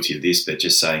 I'm guilty of this, but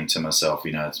just saying to myself,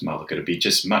 look, it'd be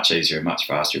just much easier and much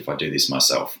faster if I do this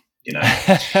myself, and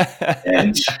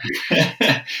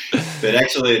but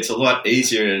actually it's a lot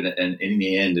easier, and in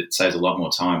the end it saves a lot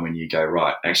more time when you go,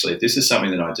 right, actually if this is something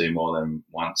that I do more than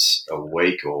once a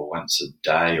week or once a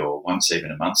day or once even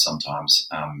a month sometimes,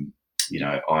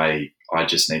 I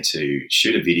just need to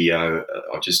shoot a video.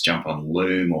 I'll just jump on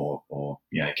Loom or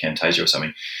Camtasia or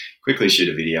something, quickly shoot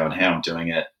a video on how I'm doing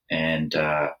it, and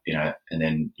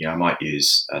then I might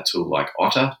use a tool like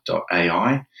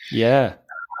Otter.ai. Yeah.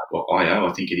 Or IO,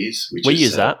 I think it is. We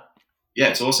use that. Yeah,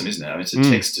 it's awesome, isn't it? I mean, it's a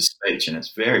text to speech, and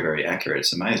it's very, very accurate.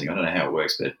 It's amazing. I don't know how it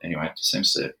works, but anyway, it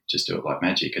seems to just do it like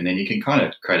magic. And then you can kind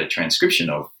of create a transcription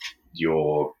of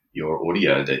your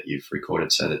audio that you've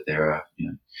recorded, so that there are,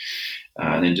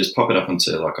 and then just pop it up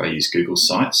onto, like, I use Google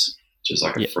Sites, which is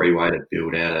like a free way to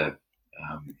build out a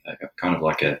kind of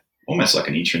like almost like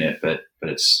an intranet, but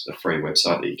it's a free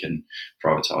website that you can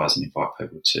privatize and invite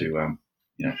people to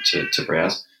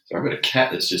browse. So I've got a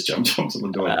cat that's just jumped onto the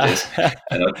door desk,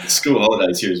 and school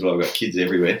holidays here as well. I've got kids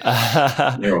everywhere.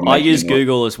 I use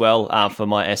Google as well for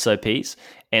my SOPs,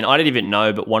 and I didn't even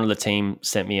know, but one of the team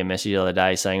sent me a message the other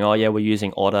day saying, "Oh yeah, we're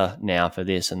using Otter now for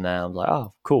this and that." I was like,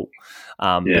 "Oh, cool."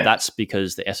 But that's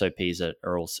because the SOPs are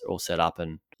all set up,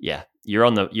 and yeah, you're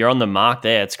on the mark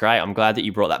there. It's great. I'm glad that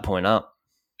you brought that point up.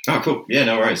 Oh, cool. Yeah,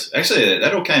 no worries. Actually,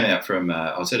 that all came out from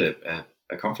I was at a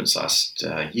conference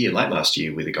late last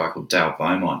year, with a guy called Dale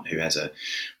Beaumont, who has a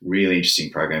really interesting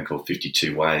program called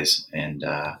 52 Ways. And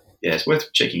it's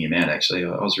worth checking him out, actually.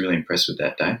 I was really impressed with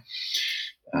that day.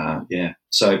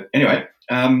 So anyway,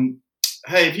 hey,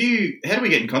 how do we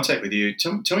get in contact with you?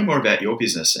 Tell me more about your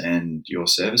business and your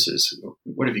services.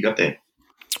 What have you got there?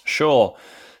 Sure.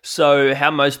 So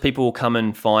how most people come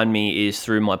and find me is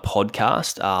through my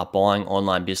podcast, Buying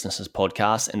Online Businesses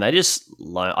podcast, and I just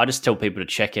tell people to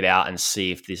check it out and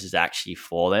see if this is actually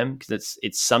for them, because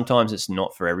it's sometimes it's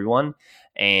not for everyone,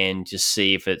 and just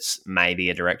see if it's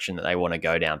maybe a direction that they want to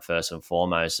go down first and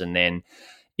foremost, and then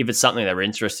if it's something they're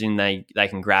interested in, they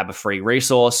can grab a free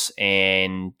resource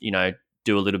and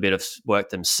do a little bit of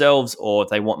work themselves, or if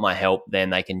they want my help,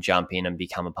 then they can jump in and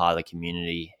become a part of the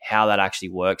community. How that actually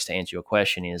works, to answer your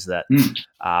question, is that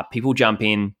people jump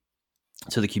in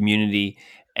to the community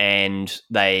and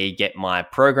they get my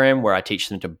program where I teach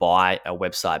them to buy a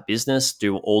website business,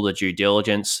 do all the due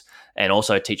diligence, and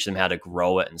also teach them how to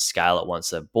grow it and scale it once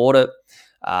they've bought it.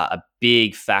 A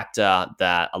big factor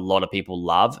that a lot of people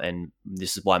love, and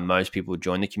this is why most people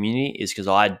join the community, is because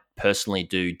I personally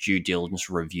do due diligence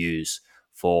reviews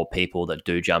for people that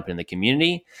do jump in the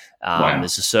community. Wow.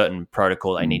 There's a certain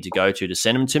protocol they need to go to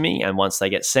send them to me, and once they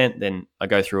get sent, then I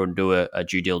go through and do a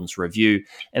due diligence review.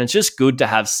 And it's just good to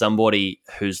have somebody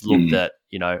who's looked at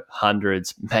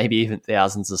hundreds, maybe even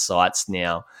thousands of sites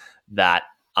now, that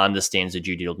understands the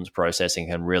due diligence process and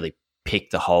can really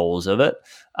pick the holes of it.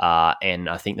 And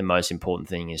I think the most important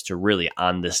thing is to really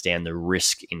understand the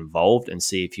risk involved and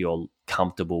see if you're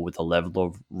comfortable with the level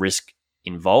of risk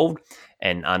involved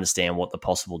and understand what the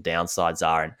possible downsides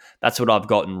are. And that's what I've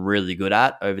gotten really good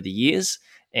at over the years.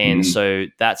 And so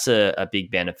that's a big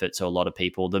benefit to a lot of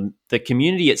people. The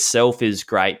community itself is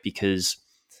great because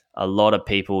a lot of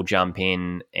people jump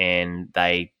in and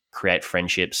they create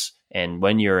friendships. And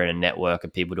when you're in a network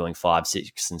of people doing 5,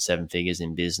 6, and 7 figures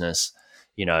in business,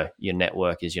 your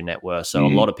network is your net worth. So a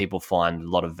lot of people find a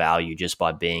lot of value just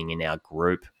by being in our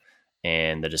group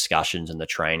and the discussions and the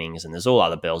trainings. And there's all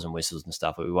other bells and whistles and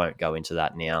stuff, but we won't go into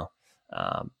that now.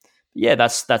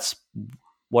 That's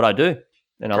what I do.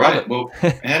 And I love it. Well,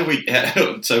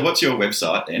 so what's your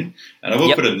website then? And I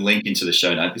will put a link into the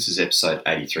show note. This is episode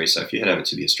 83. So if you head over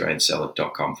to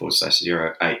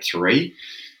theaustralianseller.com/083,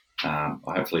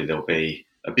 hopefully there'll be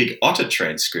a big Otter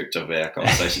transcript of our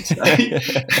conversation today,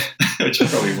 which I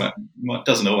probably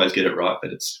doesn't always get it right,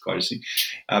 but it's quite interesting.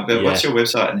 But what's your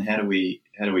website, and how do we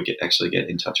get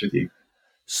in touch with you?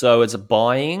 So it's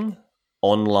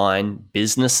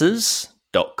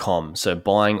buyingonlinebusinesses.com. So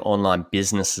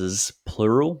buyingonlinebusinesses,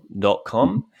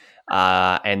 plural.com.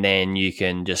 And then you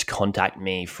can just contact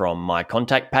me from my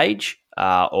contact page,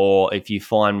 or if you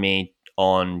find me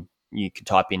you can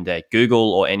type into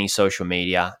Google or any social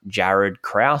media, Jaryd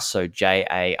Krause, so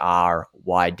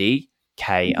JARYD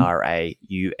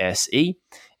KRAUSE,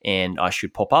 and I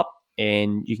should pop up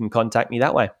and you can contact me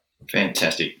that way.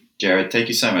 Fantastic. Jaryd, thank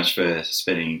you so much for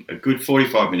spending a good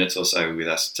 45 minutes or so with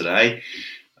us today.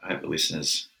 I hope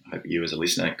you as a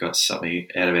listener got something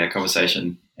out of our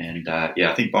conversation. And I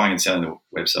think buying and selling the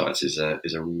websites is a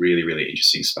really, really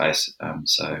interesting space.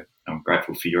 So I'm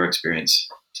grateful for your experience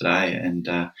today, and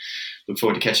look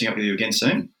forward to catching up with you again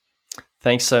soon.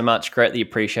 Thanks so much. Greatly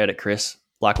appreciate it, Chris.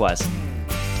 Likewise.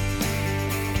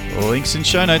 Links and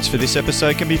show notes for this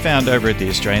episode can be found over at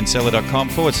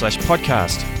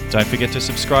theaustralianseller.com/podcast. Don't forget to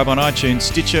subscribe on iTunes,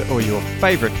 Stitcher, or your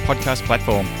favourite podcast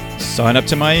platform. Sign up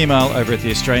to my email over at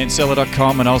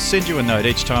theaustralianseller.com and I'll send you a note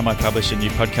each time I publish a new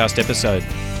podcast episode.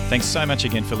 Thanks so much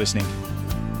again for listening.